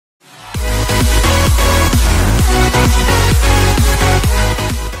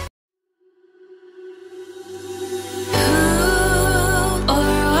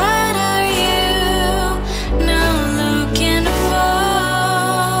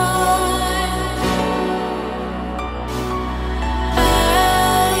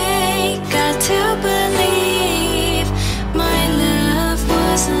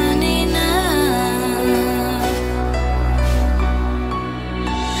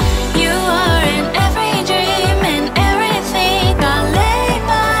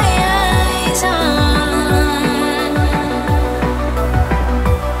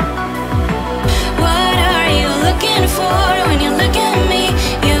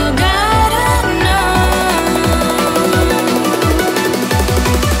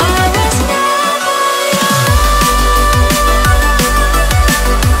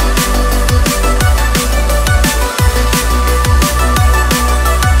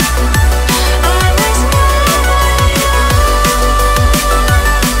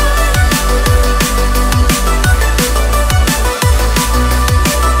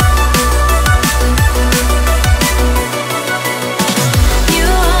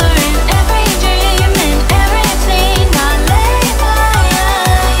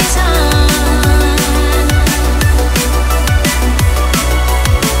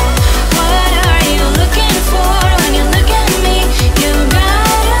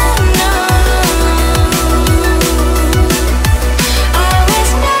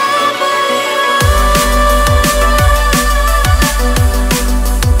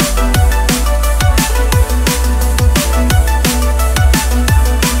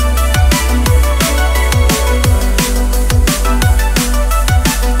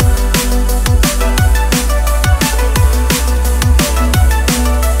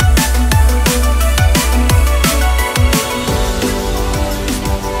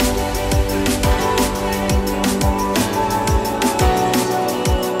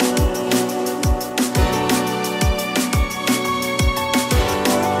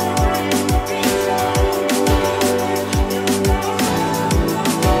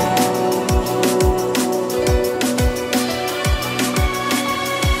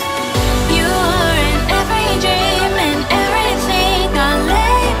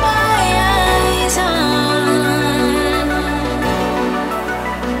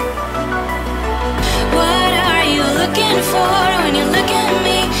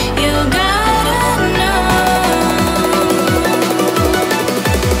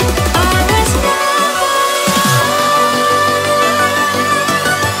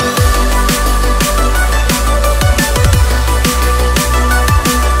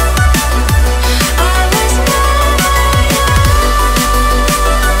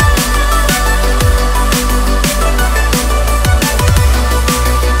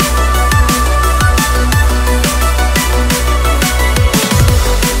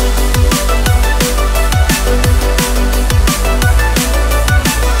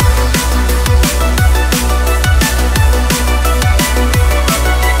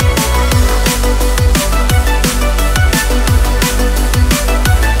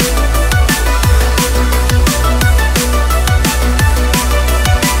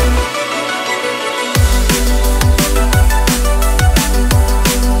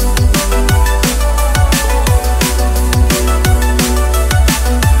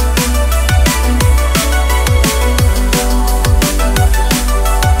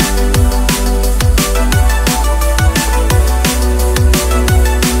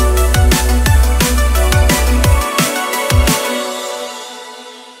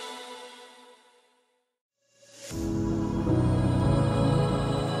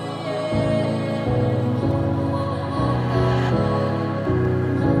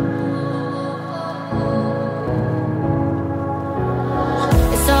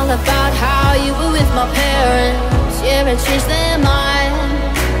about how you were with my parents, yeah, and changed their mind.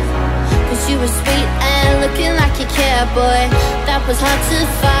 Cause you were sweet and looking like you cared, boy, that was hard to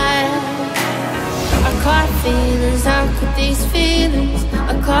find. I caught feelings, how could these feelings?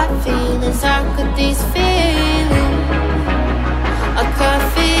 I caught feelings, how could these feelings? I caught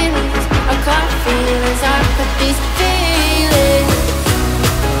feelings, I caught feelings, how could these feelings?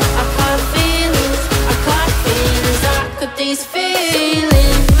 I caught feelings, I caught feelings, how could these feelings?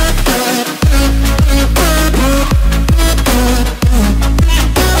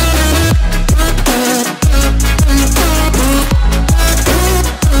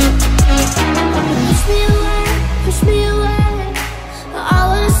 Push me away, I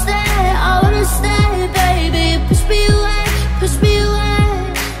wanna stay, baby. Push me away,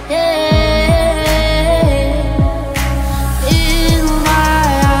 yeah. In my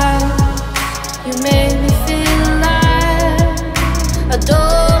eyes, you made me feel alive. I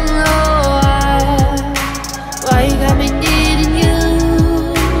don't know why you got me needing you.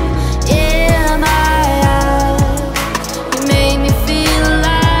 In my eyes, you made me feel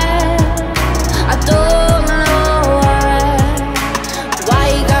alive. I don't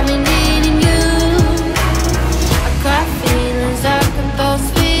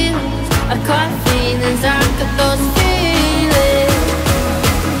I caught feelings, I got those feelings.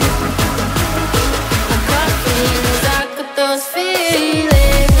 I caught feelings, I got those feelings.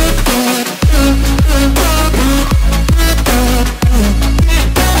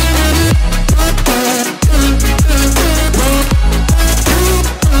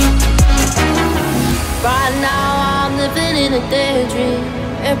 Right now I'm living in a daydream,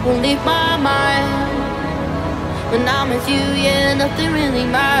 it won't leave my mind. When I'm with you, yeah, nothing really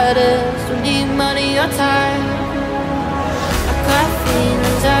matters. Don't need money or time. I got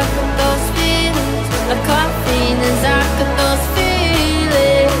feelings, I got those feelings. I got feelings, I got those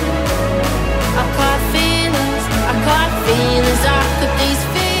feelings. I got feelings, I got feelings, I got these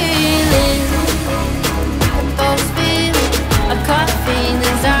feelings. Those feelings, I got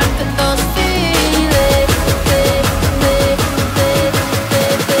feelings, I got those feelings.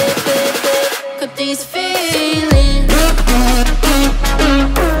 Got these feelings.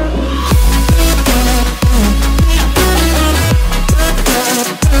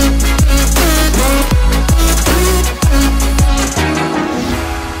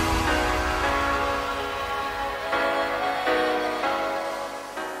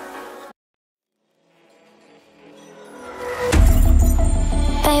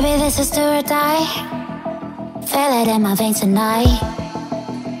 Baby, this is do or die. Feel it in my veins tonight.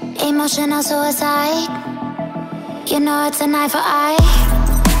 Emotional suicide. You know it's an eye for eye.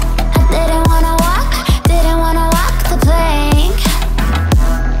 I didn't wanna walk the plank.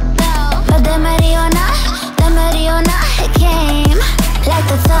 But the Mariona, it came like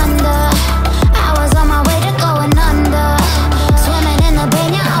the thunder. I was on my way to going under. Swimming in the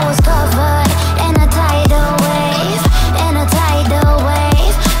pain, yeah, I was covered in a tidal wave,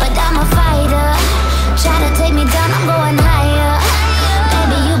 But I'm a fighter, try to take me down, I'm going higher.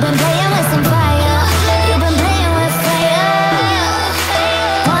 Baby, you've been playing with some fire. You've been playing with fire.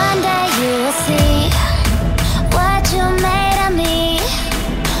 One day you will see what you made of me.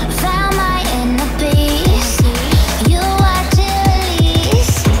 Found my inner peace. You watch it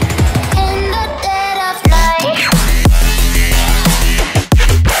release in the dead of night.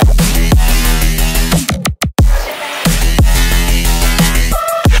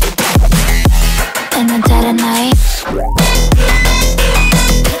 In the dead of night.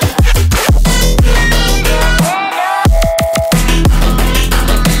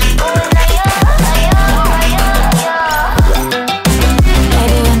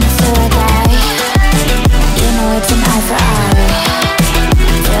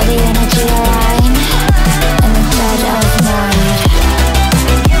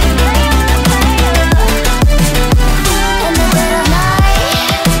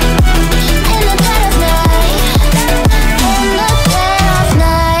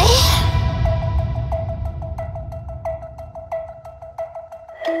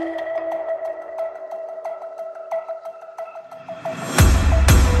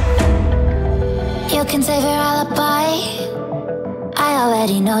 You can save your alibi. I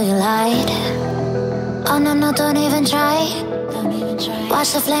already know you lied. Oh no, no, don't even try.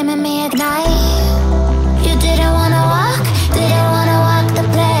 Watch the flame in me ignite. You didn't wanna walk the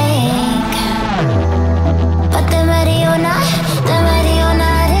plank. But the Mariona,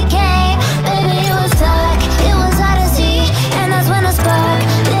 it came. Baby, it was dark, it was hard to see. And that's when a spark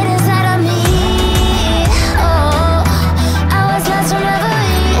lit inside of me. Oh, I was lost from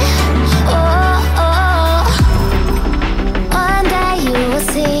reverie. Oh, one day you will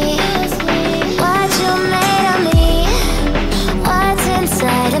see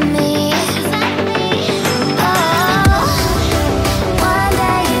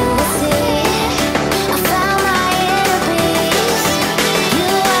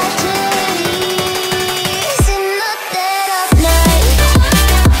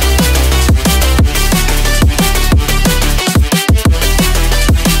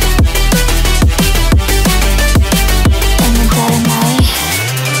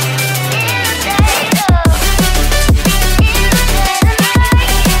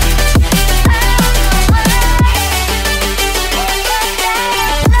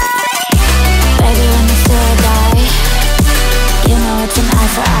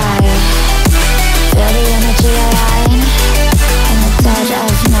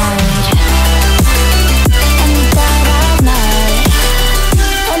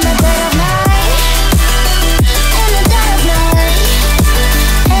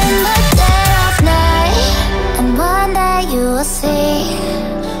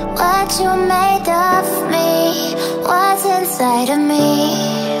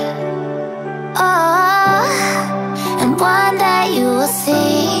Oh, and one day you will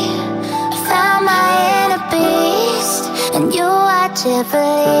see I found my inner beast, and you watch it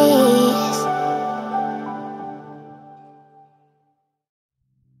release.